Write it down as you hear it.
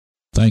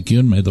Thank you,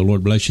 and may the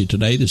Lord bless you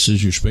today. This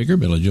is your speaker,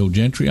 Billy Joe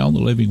Gentry, on the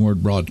Living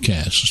Word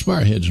broadcast. Let's bow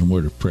our heads in a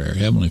word of prayer.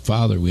 Heavenly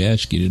Father, we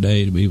ask you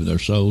today to be with our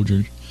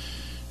soldiers,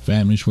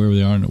 families wherever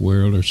they are in the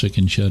world, are sick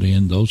and shut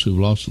in, those who have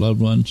lost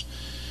loved ones.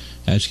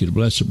 Ask you to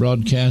bless the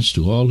broadcast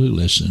to all who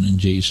listen. In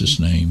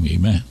Jesus' name,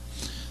 amen.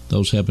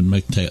 Those helping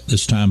make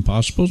this time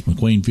possible is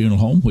McQueen Funeral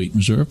Home, Wheaton,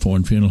 Missouri,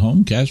 Fohn Funeral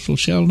Home, Cassville,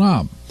 Shell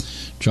Knob,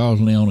 Charles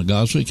and Leona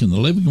Goswick, and the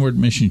Living Word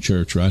Mission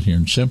Church right here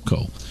in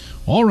Simcoe.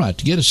 All right,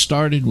 to get us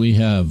started, we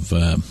have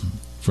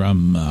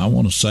I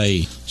want to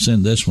say,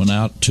 send this one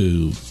out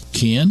to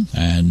Ken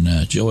and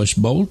Joyce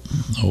Bolt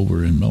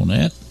over in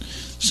Monette.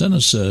 Sent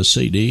us a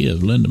CD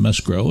of Linda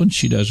Musgrove, and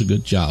she does a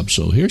good job.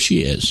 So here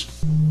she is.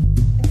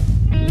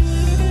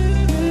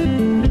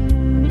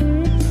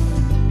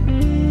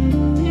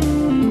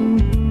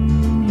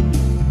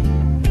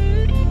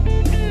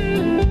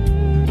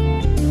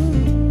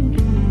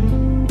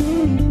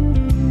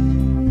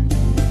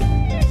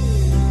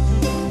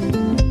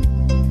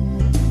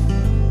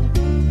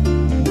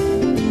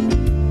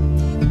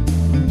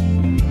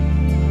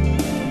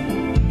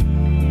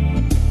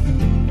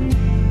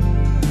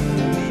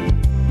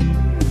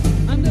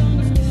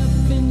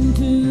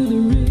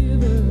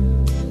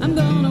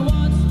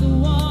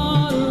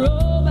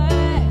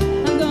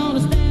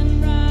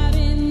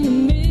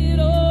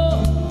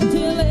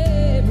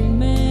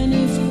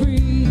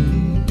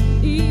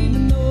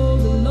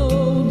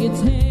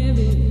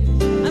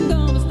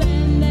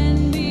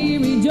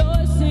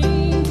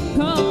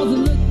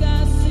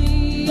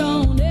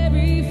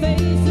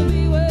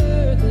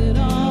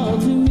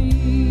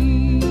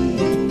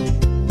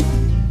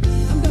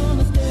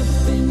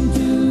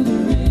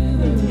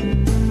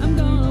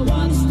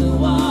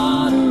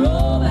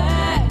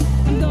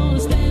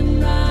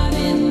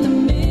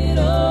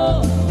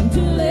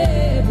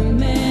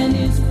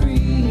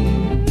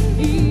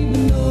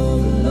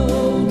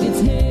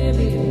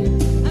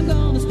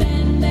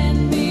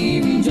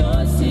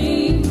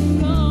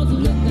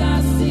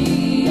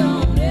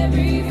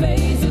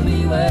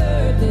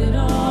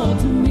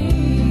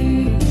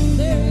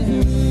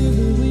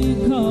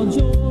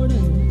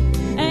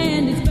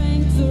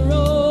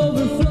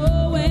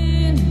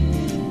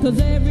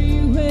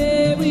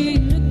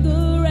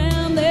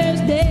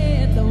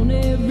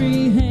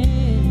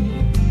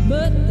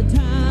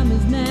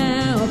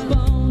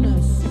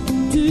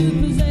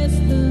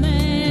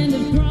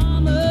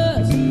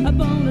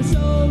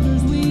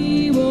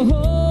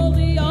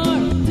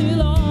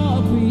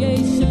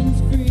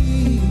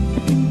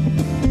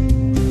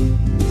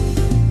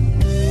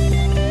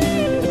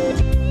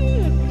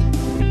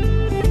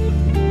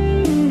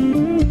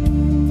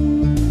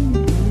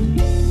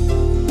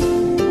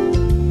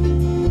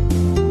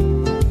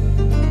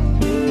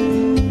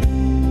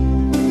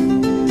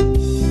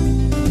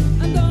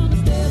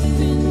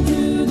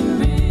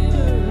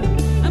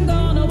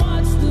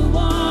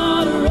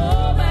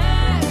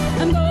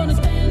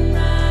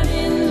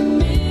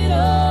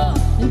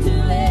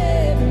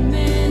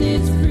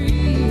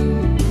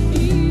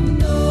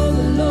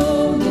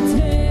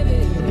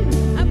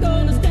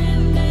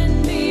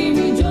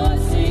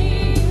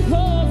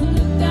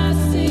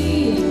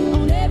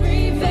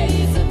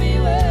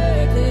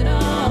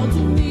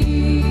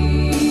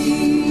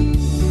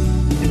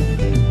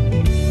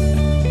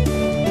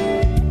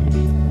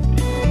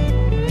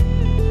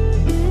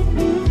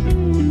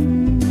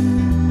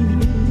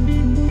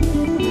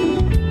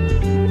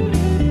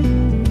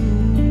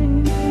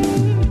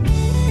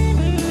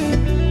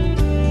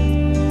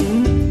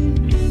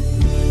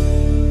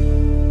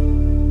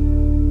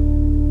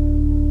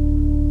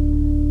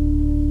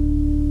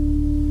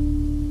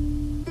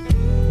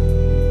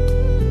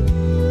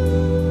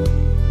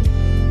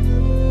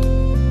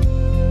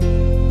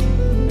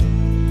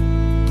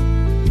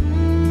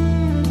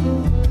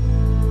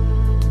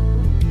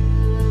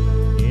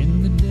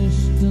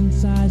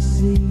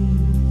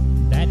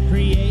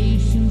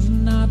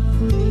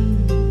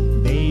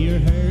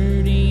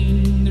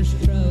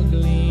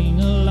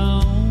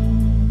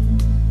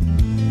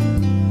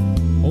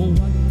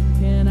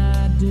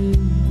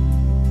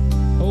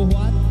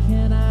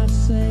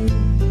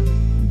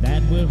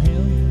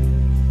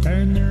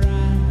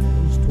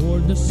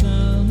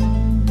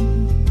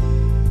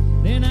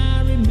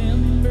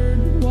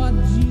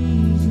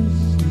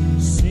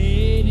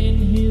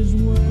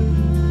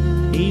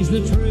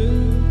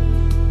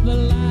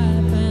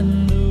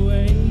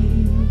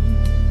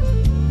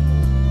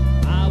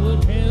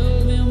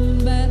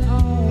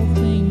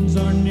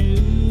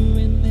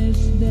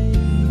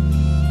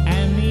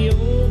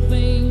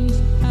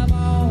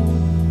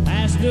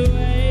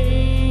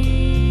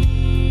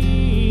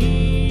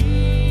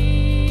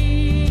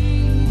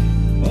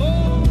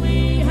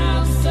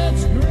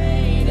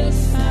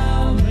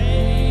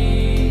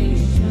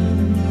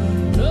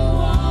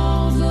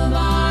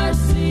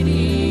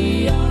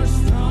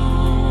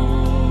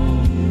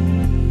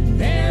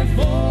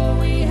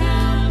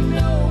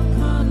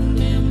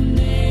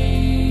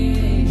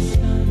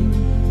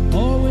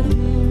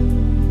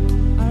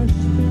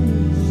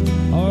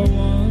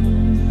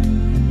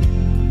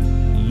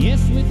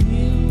 Yes, with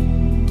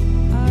you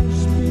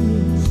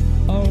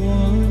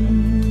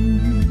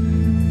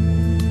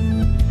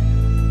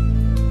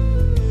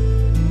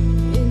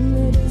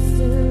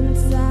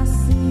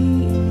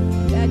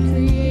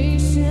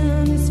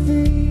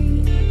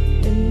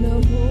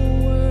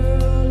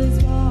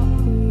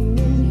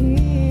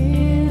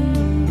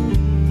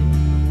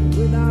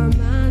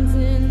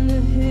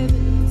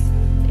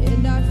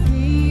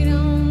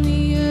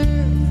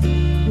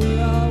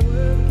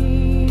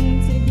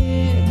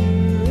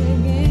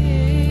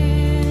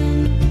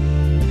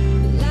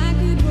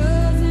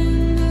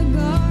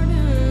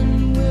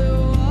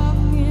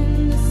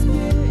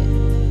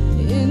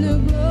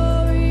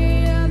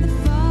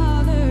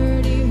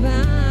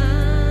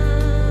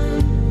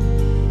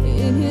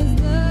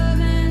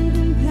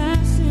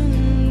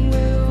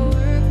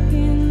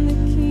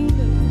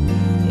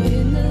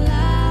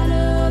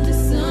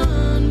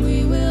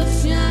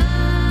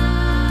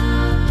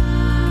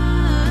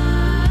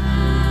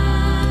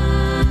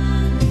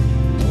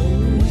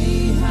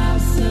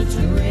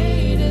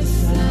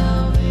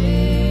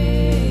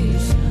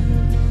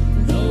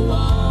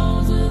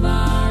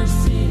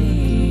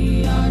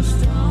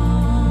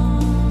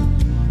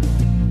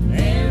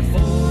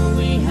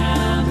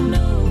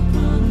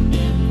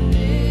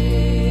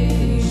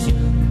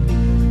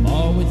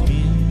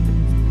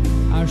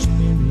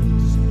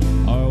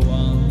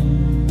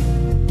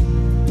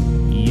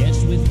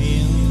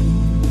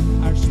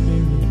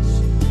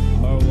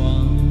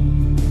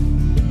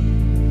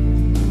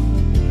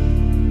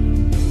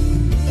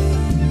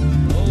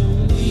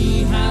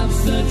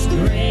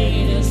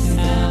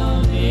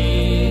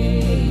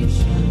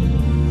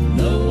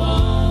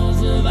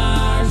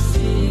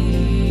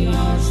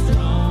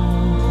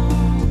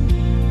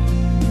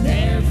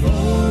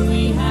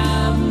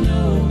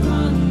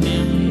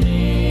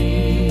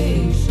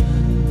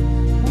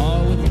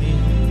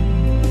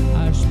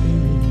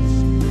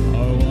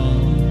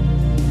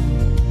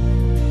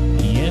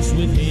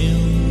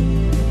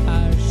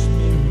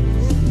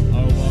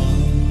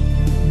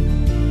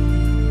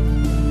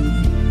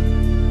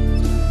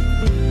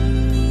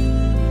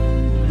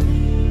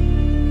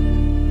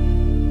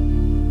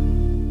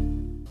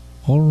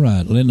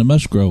Linda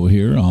Musgrove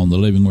here on the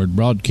Living Word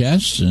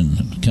Broadcasts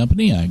and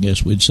Company, I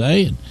guess we'd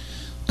say, and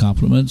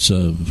compliments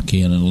of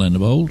Ken and Linda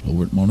Bolt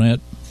over at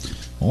Monette.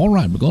 All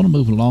right, we're going to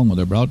move along with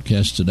our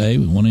broadcast today.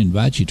 We want to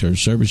invite you to our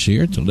service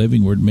here at the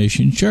Living Word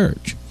Mission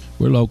Church.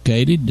 We're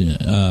located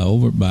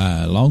over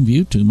by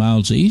Longview, 2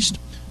 miles east.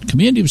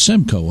 Community of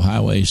Simcoe,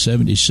 Highway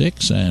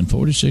 76 and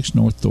 46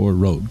 North Thor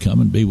Road.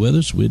 Come and be with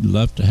us. We'd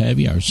love to have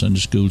you. Our Sunday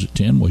school's at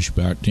 10, worship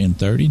hour at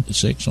 10:30 to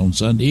 6 on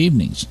Sunday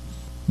evenings.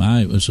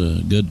 It was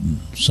a good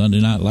Sunday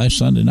night last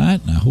Sunday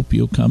night, and I hope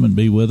you'll come and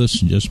be with us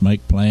and just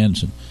make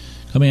plans and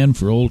come in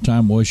for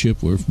old-time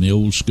worship. We're from the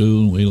old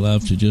school, and we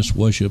love to just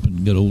worship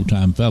and get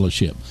old-time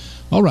fellowship.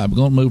 All right, we're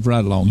going to move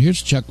right along.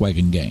 Here's the Chuck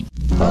Wagon Gang.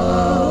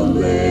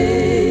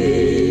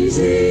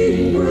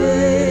 Amazing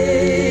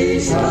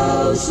grace,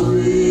 how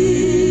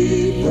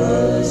sweet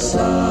the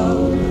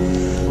sound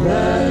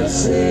that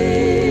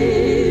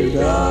saved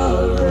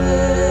a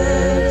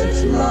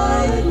wretch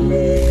like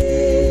me.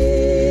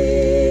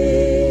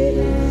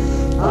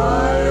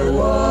 I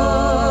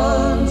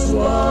once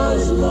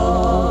was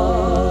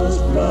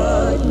lost,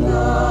 but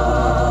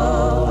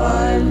now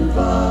I'm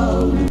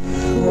found.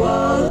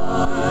 While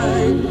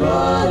I'm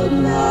but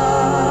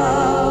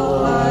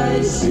now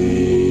I see.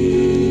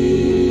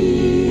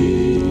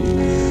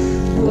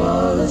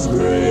 Was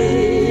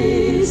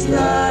grace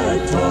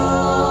that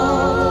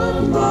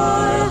taught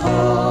my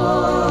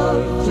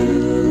heart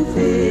to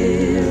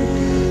fear,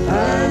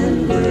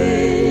 and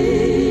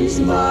grace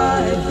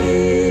my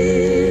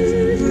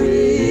fears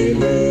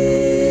relieved.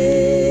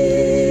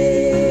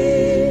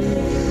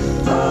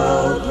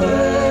 How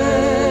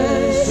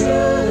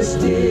precious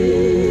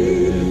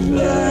did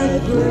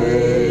that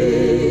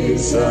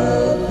grace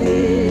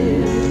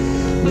appear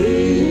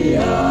the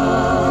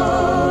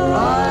hour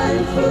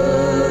I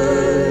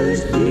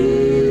first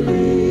believed.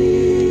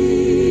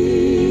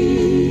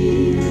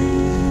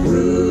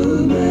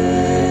 Through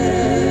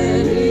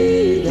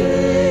many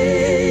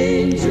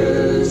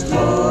dangers,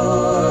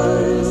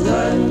 toils,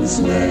 and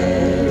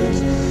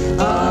snares,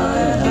 I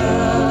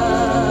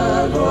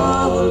have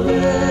already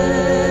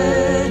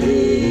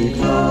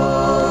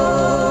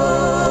come.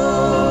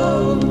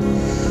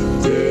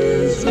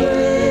 'Tis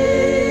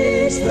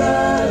grace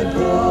that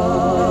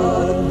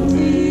brought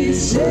me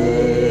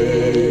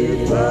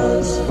safe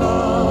thus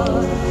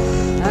far,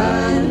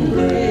 and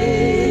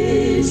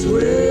grace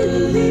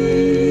will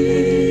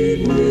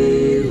lead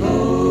me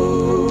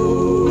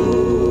home.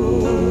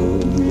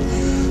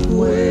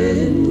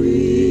 When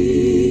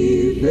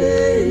we've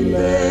been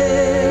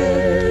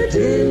met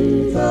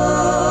in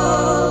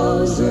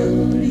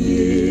 1,000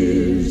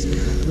 years,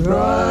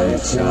 bright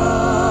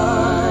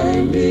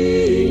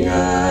shining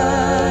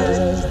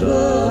as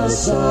the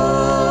sun,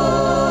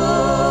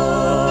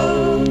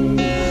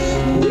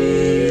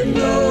 we've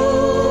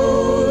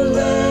no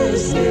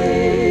less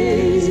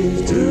days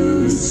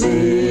to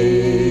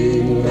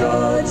sing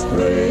God's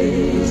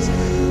praise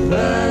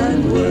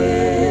than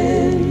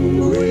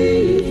when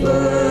we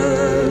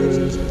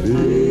first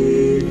begun.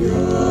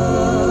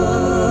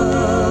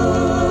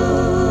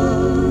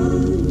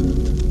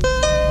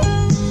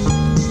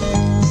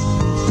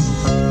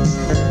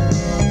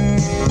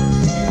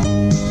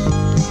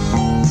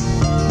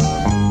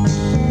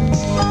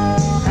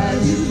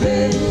 Have you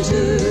been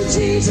to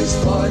Jesus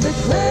for the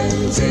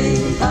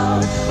cleansing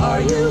power?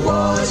 Are you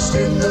washed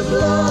in the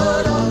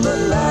blood of the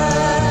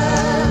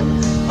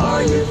Lamb?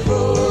 Are you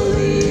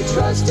fully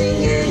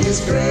trusting in His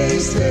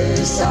grace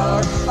this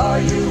hour?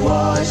 Are you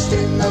washed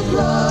in the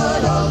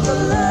blood of the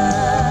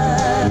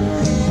Lamb?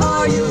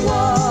 Are you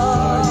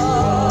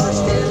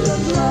washed in the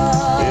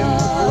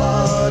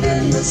blood,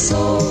 in the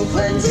soul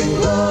cleansing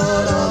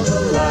blood of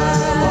the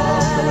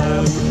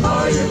Lamb?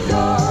 Are your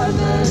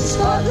garments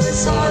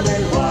spotless? Are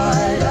they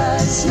white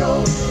as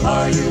snow?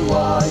 Are you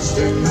washed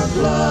in the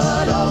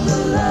blood of the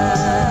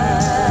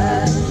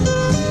Lamb?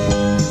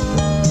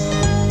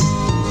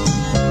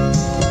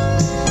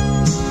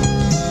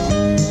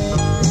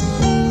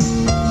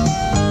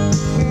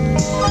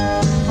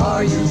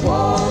 Are you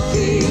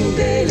walking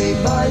daily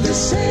by the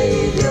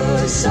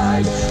Savior's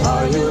side?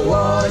 Are you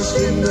washed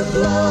in the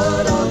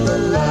blood of the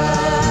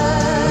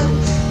Lamb?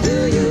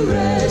 Do you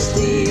rest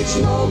each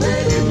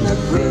moment in the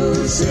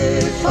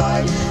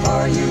crucified?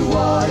 Are you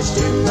washed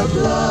in the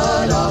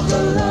blood of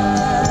the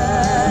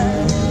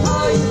Lamb?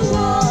 Are you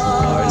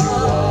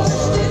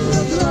washed in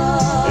the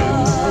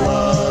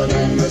blood,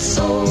 in the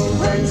soul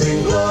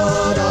cleansing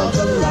blood of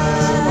the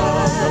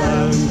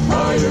Lamb?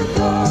 Are your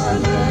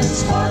garments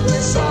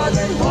spotless? Are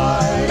they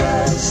white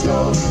as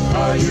snow?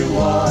 Are you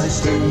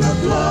washed in the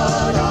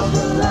blood of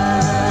the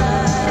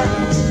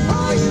Lamb?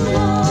 Are you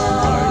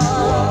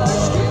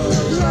washed in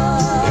the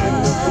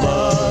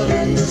blood,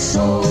 in the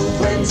soul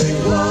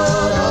cleansing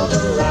blood of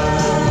the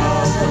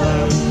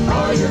Lamb?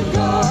 Are your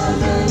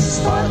garments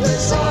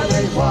spotless? Are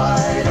they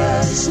white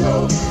as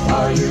snow?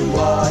 Are you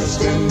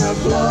washed in the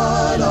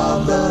blood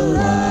of the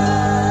Lamb?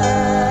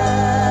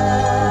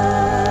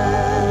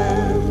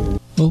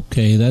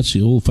 Okay, that's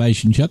the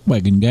old-fashioned Chuck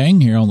Wagon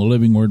Gang here on the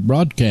Living Word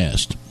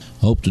Broadcast.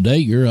 Hope today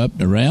you're up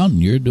and around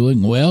and you're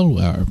doing well.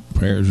 Our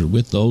prayers are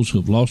with those who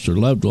have lost their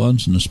loved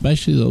ones, and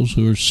especially those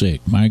who are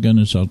sick. My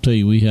goodness, I'll tell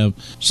you, we have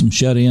some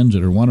shut-ins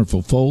that are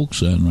wonderful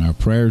folks, and our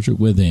prayers are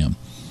with them.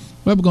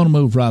 Well, we're going to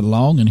move right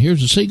along, and here's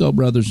the Seagull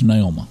Brothers and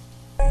Naoma.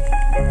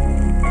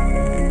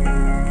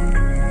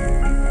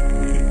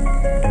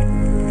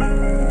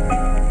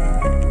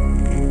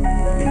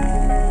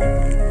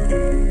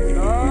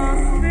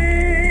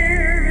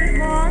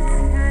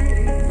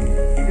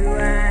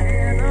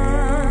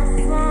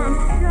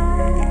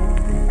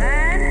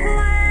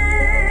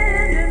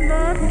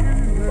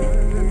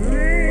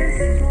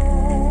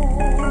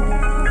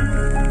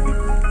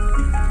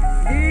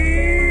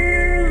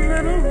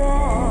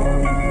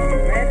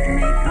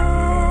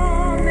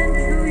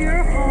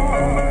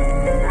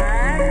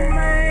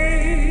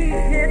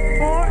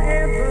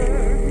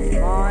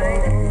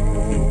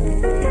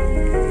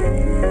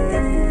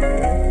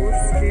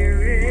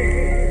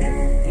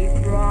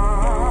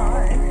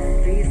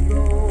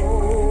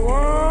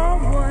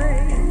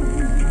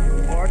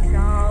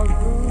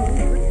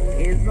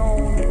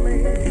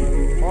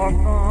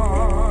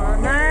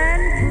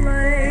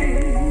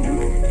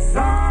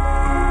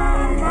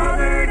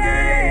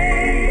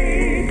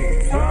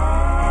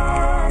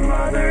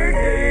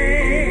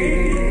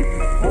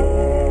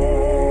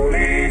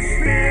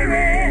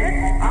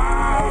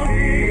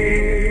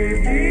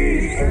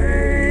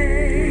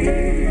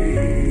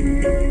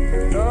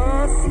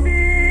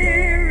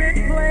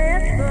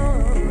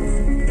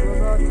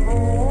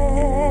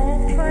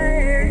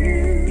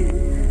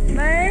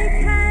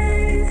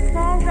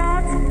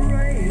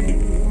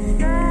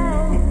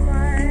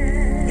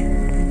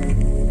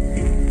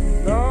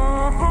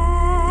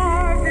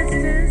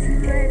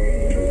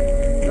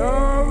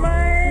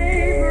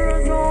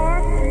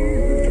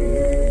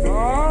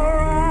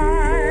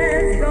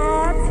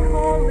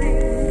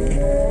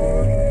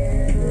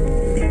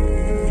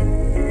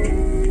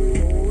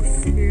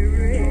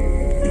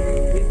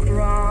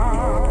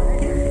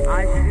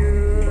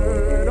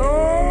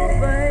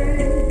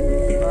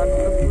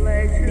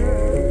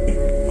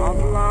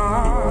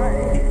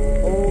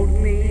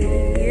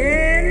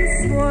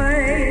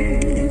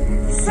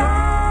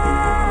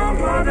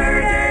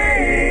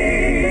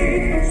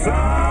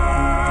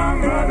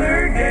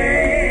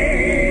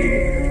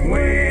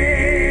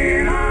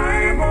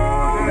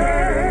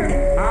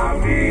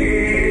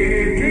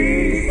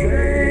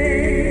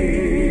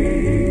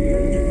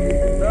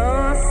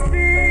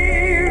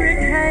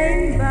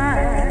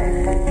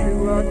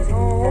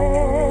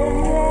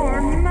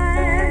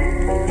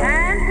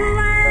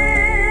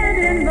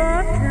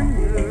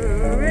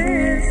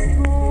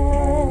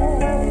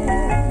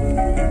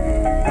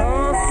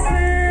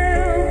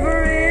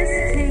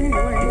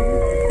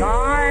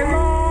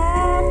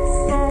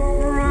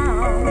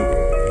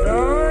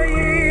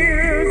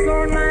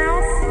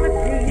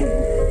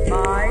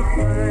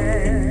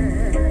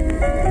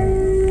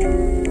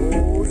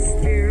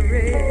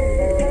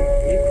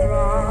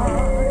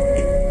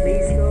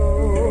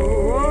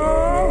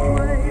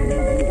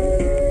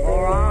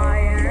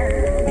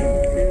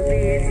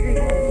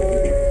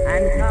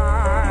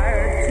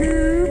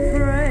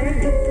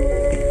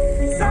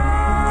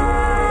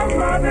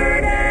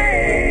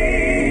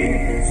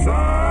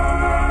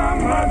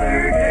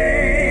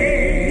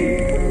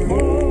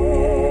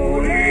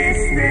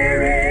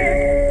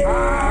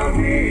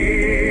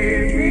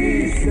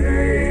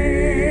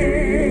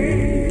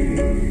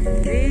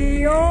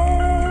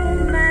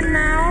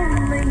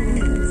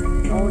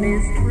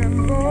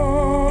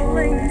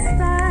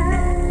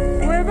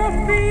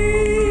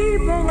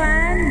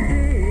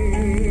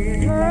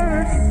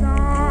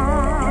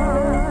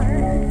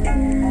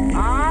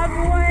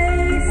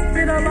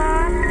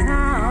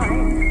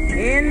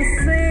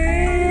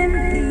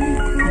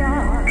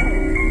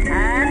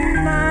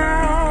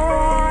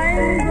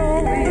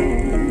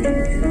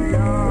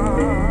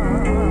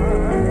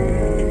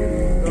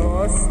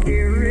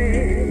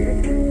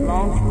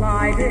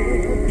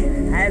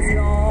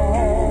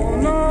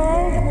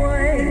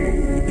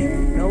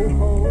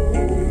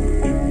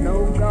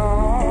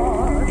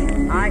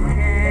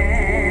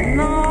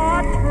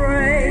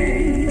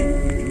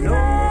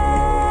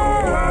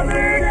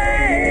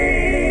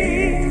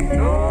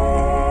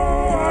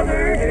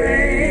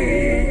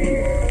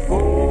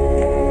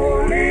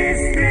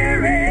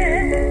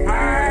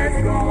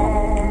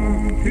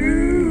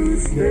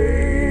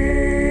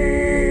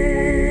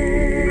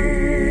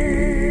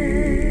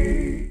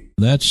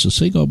 That's the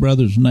Seagull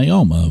Brothers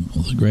Naoma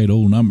with a great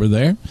old number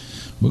there.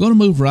 We're going to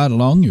move right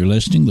along. You're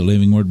listening to the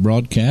Living Word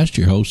Broadcast.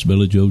 Your host,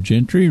 Billy Joe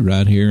Gentry,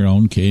 right here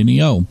on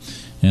KNEO.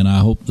 And I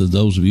hope that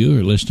those of you who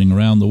are listening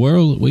around the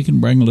world, that we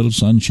can bring a little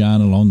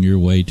sunshine along your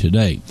way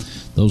today.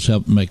 Those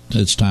help make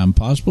this time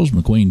possible is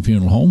McQueen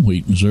Funeral Home,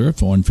 Wheaton, Missouri,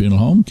 Fohn Funeral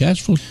Home,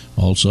 Cassville.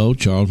 Also,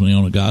 Charles and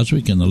Leona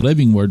Goswick and the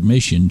Living Word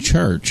Mission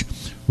Church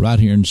right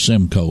here in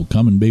Simcoe.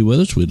 Come and be with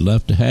us. We'd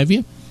love to have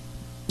you.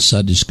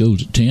 Sunday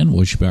school's at 10,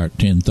 worship hour at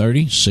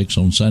 10:30, 6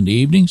 on Sunday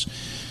evenings.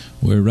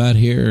 We're right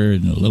here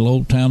in the little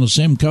old town of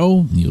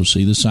Simcoe. You'll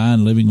see the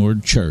sign Living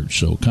Word Church.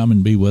 So come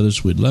and be with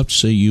us. We'd love to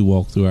see you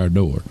walk through our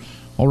door.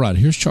 All right,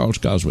 here's Charles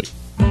Goswick.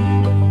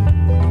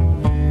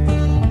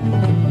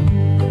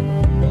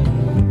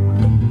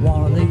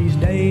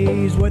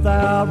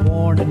 without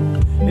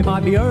warning. It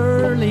might be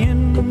early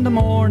in the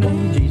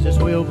morning. Jesus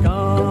will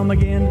come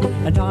again,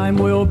 and time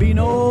will be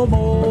no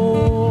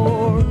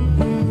more.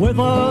 With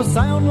a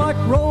sound like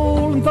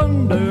rolling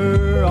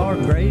thunder, our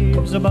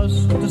graves are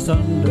bust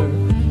asunder,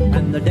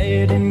 and the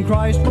dead in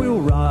Christ will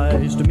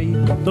rise to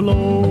meet the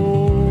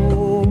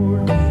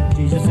Lord.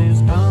 Jesus is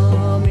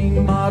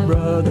coming, my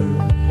brother.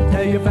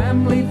 Tell your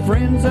family,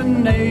 friends,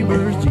 and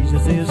neighbors,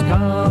 Jesus is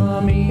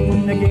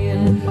coming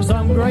again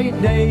some great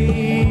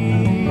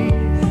day.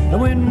 And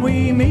when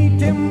we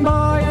meet him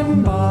by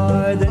and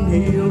by, then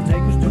he'll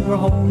take us to our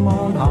home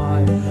on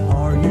high.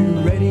 Are you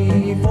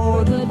ready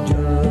for the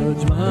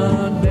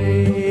judgment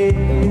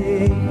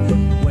day?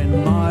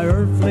 When my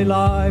earthly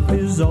life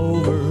is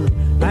over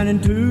and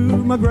into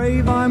my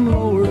grave I'm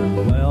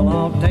lowered, well,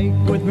 I'll take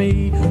with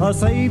me a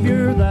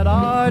Savior that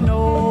I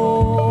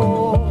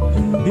know.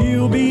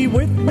 He'll be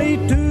with me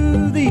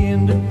to the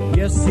end.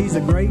 Yes, he's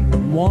a great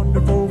and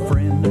wonderful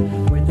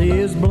friend. With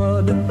his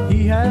blood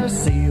he has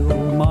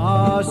sealed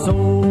my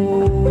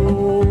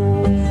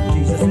soul.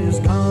 Jesus is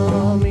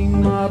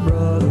coming, my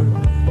brother.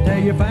 Tell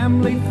your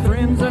family,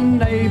 friends, and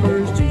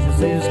neighbors,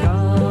 Jesus is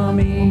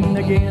coming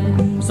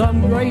again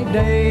some great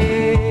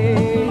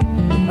day.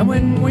 And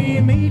when we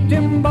meet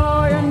him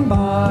by and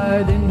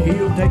by, then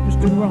he'll take us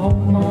to our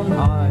home on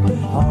high.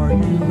 Are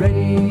you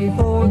ready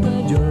for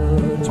the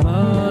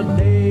judgment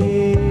day?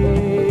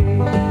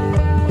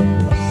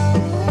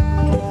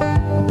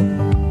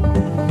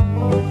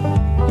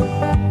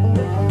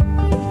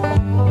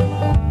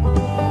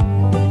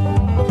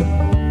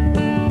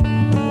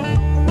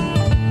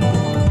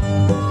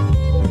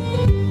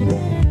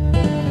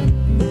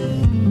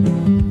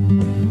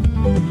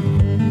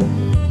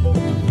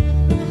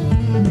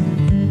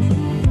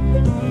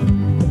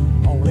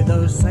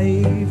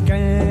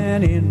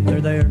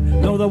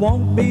 There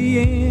won't be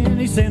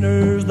any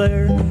sinners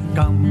there.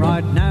 Come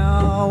right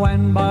now,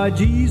 and by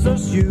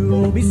Jesus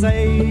you'll be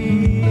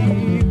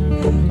saved.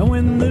 And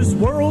when this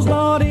world's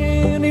not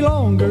any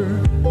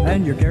longer,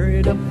 and you're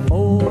carried up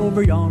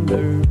over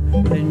yonder,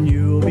 then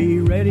you'll be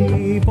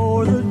ready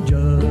for the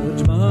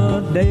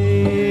judgment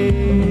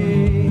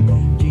day.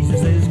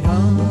 Jesus is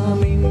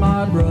coming,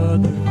 my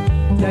brother.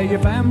 Tell your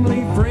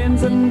family,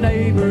 friends, and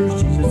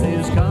neighbors, Jesus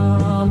is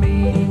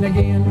coming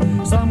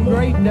again some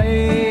great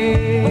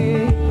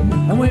day.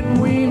 And when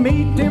we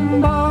meet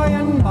him by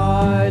and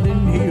by,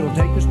 then he'll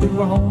take us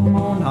to our home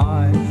on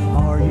high.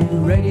 Are you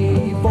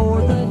ready for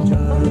the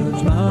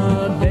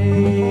judgment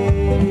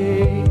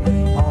day?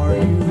 Are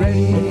you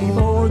ready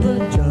for the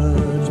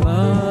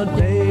judgment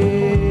day?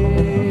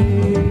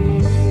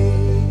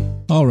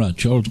 All right,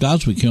 Charles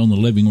Goswick here on the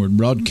Living Word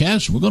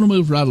broadcast. We're going to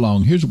move right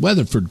along. Here's a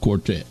Weatherford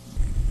Quartet.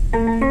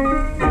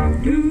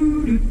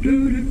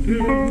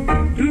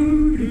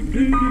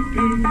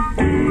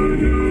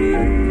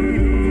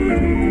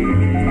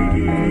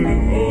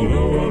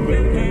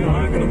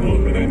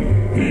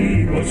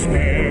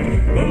 Spared.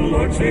 The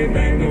Lord saved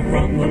Daniel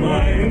from the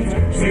lions,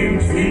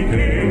 since he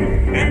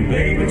came, and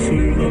David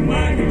slew the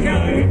mighty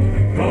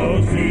giant,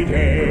 cause he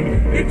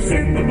dared. It's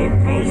in the book,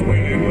 cause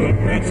when you look,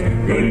 that's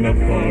good enough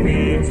for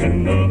me. It's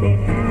in the book,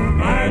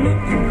 I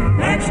look,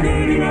 that's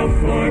good enough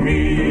for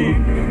me.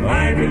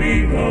 I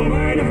believe the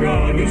word of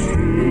God is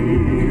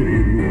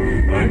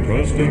true. I'm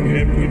trusting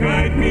him to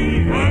guide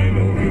me, I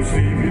know he'll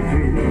see me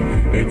through.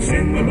 It's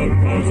in the book,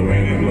 cause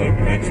when you look,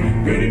 that's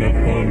good enough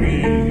for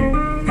me.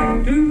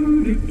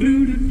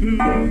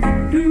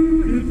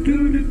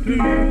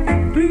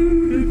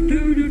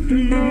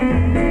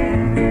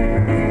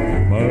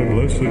 My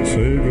blessed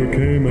Savior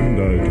came and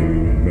died to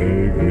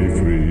make me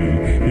free.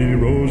 He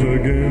rose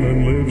again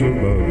and lives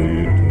above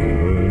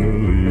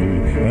eternally,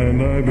 and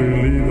I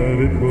believe that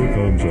it will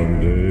come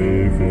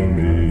someday for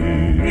me.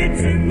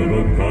 It's in the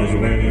book, cause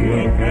when you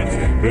look, that's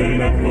good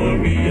enough for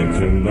me. It's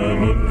in the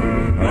book,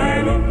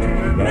 I look,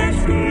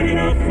 that's good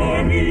enough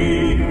for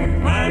me.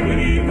 I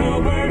believe the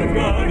word of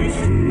God is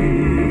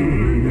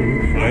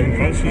true. I'm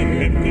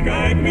trusting him to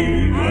guide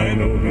me, I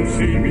know he'll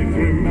see me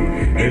through.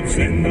 It's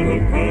in the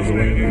book, cause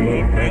when you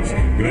look, that's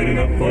good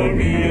enough for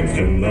me. It's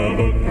in the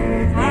book,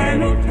 I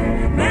look,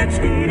 that's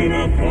good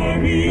enough for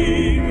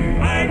me.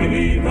 I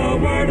believe the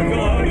word of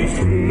God is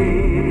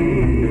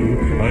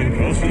true. I'm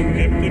trusting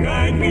him to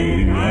guide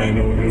me, I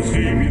know he'll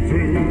see me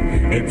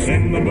through. It's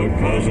in the book,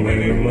 cause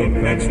when you look,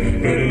 that's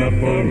good enough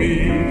for me.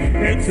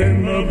 It's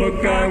in the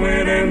book, I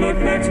went and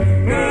looked, that's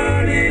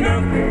good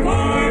enough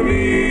for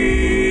me.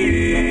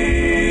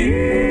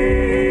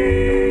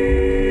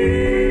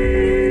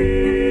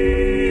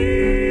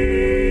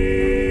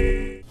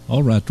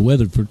 All right, the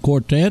Weatherford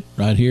Quartet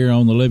right here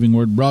on the Living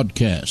Word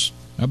broadcast.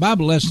 Our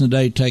Bible lesson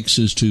today takes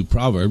us to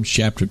Proverbs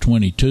chapter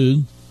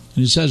 22.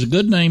 And it says, a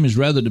good name is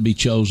rather to be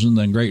chosen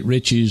than great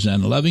riches,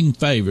 and loving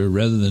favor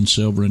rather than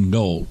silver and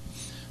gold.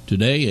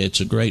 Today, it's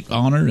a great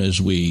honor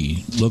as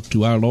we look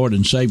to our Lord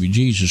and Savior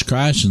Jesus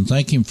Christ and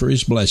thank him for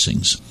his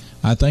blessings.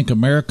 I think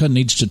America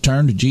needs to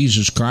turn to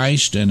Jesus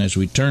Christ, and as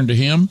we turn to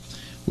him,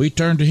 we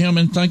turn to him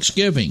in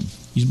thanksgiving.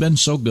 He's been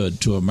so good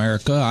to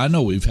America. I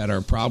know we've had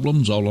our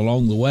problems all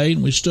along the way,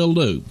 and we still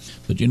do.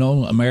 But,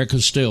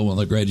 America's still one of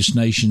the greatest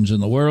nations in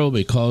the world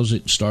because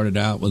it started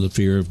out with the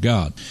fear of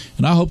God.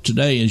 And I hope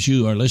today, as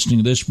you are listening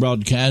to this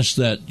broadcast,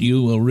 that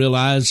you will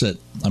realize that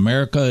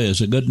America is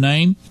a good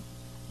name,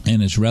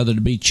 and it's rather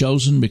to be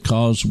chosen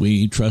because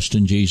we trust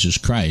in Jesus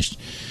Christ.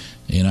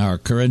 In our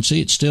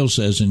currency, it still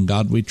says, "In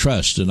God we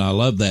trust," and I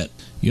love that.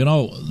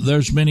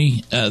 There's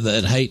many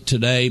that hate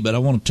today, but I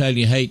want to tell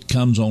you, hate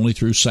comes only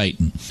through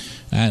Satan.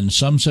 And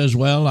some says,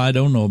 well, I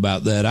don't know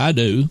about that. I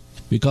do,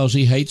 because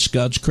he hates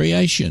God's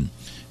creation.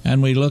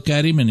 And we look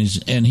at him, and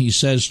he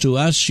says to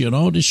us,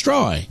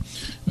 destroy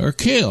or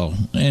kill.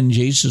 And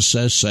Jesus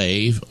says,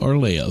 save or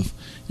live.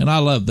 And I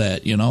love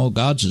that.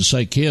 God says,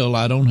 say kill.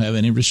 I don't have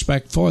any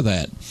respect for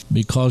that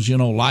because,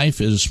 life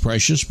is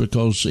precious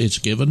because it's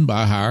given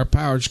by higher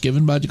power. It's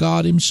given by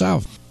God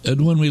himself.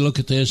 And when we look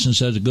at this and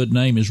says a good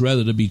name is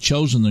rather to be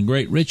chosen than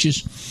great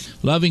riches,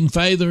 loving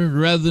favor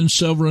rather than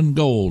silver and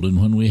gold.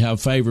 And when we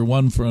have favor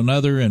one for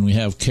another and we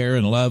have care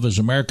and love as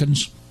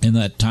Americans, and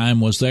that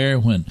time was there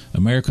when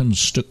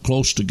Americans stuck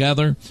close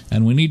together,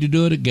 and we need to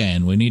do it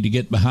again. We need to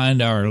get behind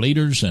our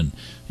leaders and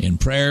in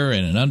prayer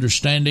and in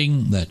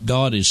understanding that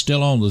God is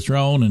still on the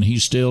throne and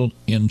he's still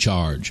in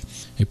charge.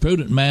 A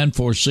prudent man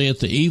foreseeth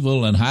the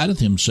evil and hideth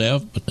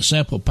himself, but the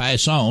simple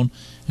pass on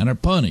and are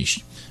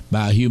punished.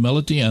 By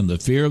humility and the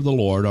fear of the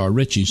Lord are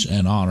riches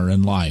and honor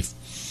and life.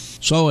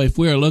 So if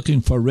we're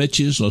looking for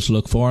riches, let's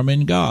look for them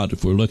in God.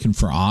 If we're looking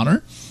for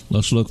honor,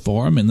 let's look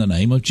for them in the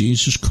name of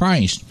Jesus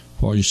Christ.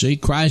 For you see,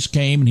 Christ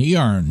came and he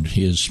earned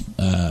his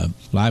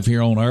life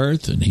here on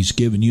earth, and he's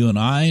given you and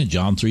I,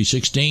 John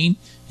 3:16,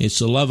 it's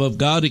the love of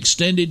God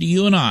extended to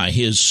you and I,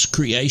 his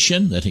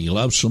creation that he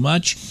loves so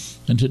much.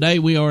 And today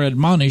we are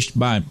admonished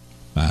by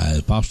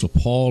Apostle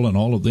Paul and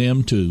all of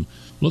them to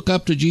look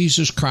up to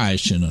Jesus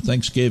Christ in a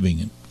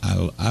thanksgiving.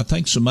 I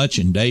think so much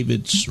in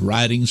David's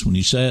writings when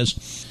he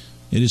says,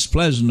 it is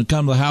pleasant to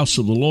come to the house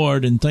of the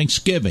Lord in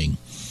thanksgiving.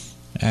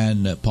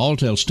 And Paul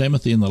tells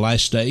Timothy in the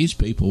last days,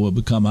 people will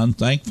become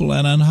unthankful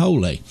and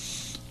unholy.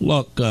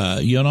 Look,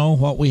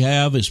 what we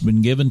have has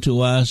been given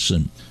to us,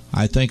 and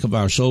I think of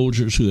our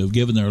soldiers who have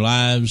given their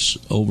lives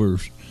over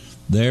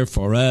there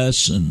for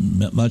us,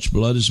 and much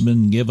blood has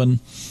been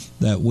given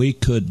that we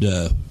could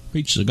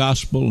preach the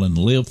gospel and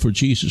live for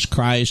Jesus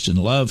Christ and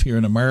love here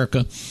in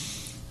America,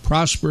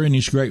 prosper in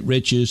his great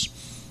riches.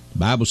 The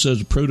Bible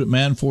says, a prudent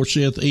man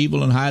foreseeth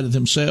evil and hideth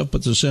himself,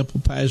 but the simple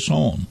pass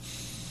on.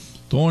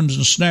 Thorns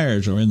and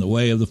snares are in the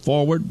way of the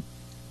forward.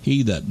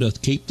 He that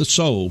doth keep the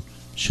soul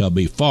shall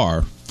be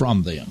far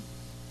from them.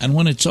 And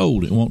when it's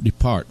old, it won't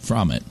depart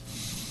from it.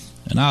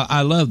 And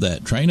I love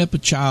that. Train up a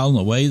child in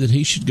the way that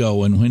he should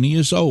go, and when he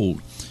is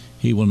old,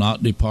 he will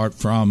not depart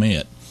from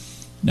it.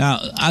 Now,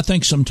 I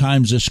think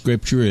sometimes this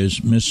scripture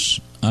is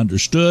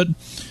misunderstood.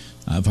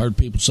 I've heard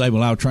people say,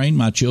 well, I'll train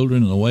my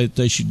children in the way that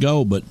they should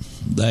go, but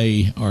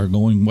they are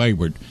going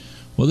wayward.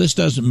 Well, this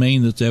doesn't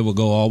mean that they will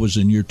go always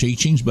in your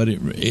teachings, but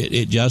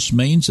it just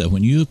means that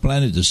when you have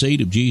planted the seed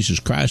of Jesus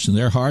Christ in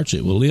their hearts,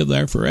 it will live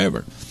there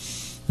forever.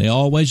 They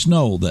always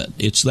know that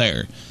it's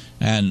there.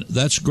 And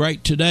that's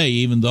great today,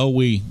 even though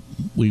we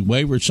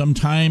waver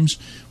sometimes,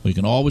 we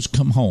can always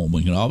come home.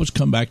 We can always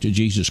come back to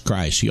Jesus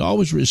Christ. He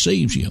always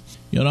receives you,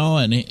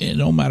 and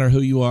no matter who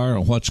you are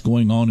or what's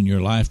going on in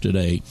your life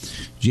today,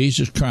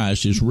 Jesus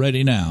Christ is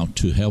ready now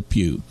to help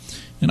you.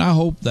 And I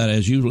hope that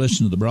as you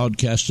listen to the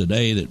broadcast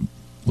today that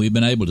we've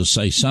been able to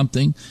say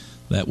something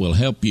that will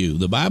help you.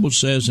 The Bible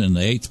says in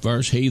the 8th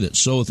verse, he that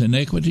soweth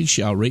iniquity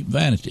shall reap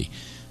vanity.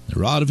 The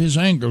rod of his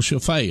anger shall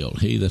fail.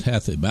 He that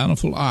hath a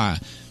bountiful eye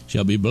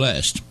shall be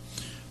blessed,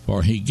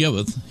 for he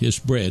giveth his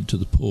bread to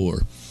the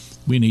poor.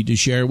 We need to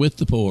share with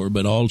the poor,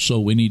 but also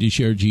we need to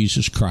share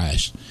Jesus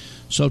Christ.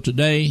 So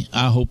today,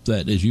 I hope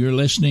that as you're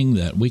listening,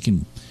 that we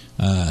can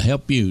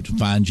help you to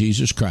find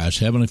Jesus Christ.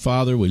 Heavenly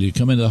Father, will you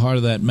come into the heart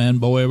of that man,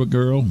 boy, or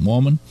girl,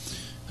 woman,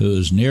 who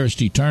is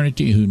nearest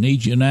eternity, who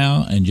needs you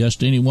now, and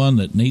just anyone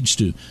that needs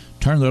to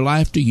turn their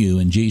life to you.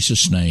 In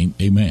Jesus' name,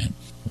 amen.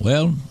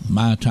 Well,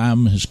 my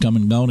time has come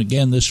and gone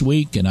again this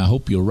week, and I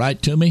hope you'll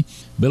write to me.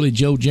 Billy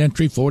Joe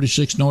Gentry,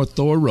 46 North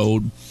Thor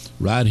Road,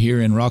 right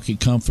here in Rocky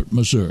Comfort,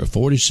 Missouri.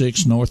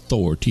 46 North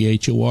Thor,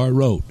 Thor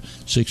Road,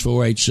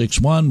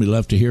 64861. We'd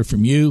love to hear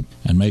from you,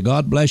 and may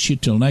God bless you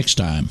till next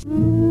time.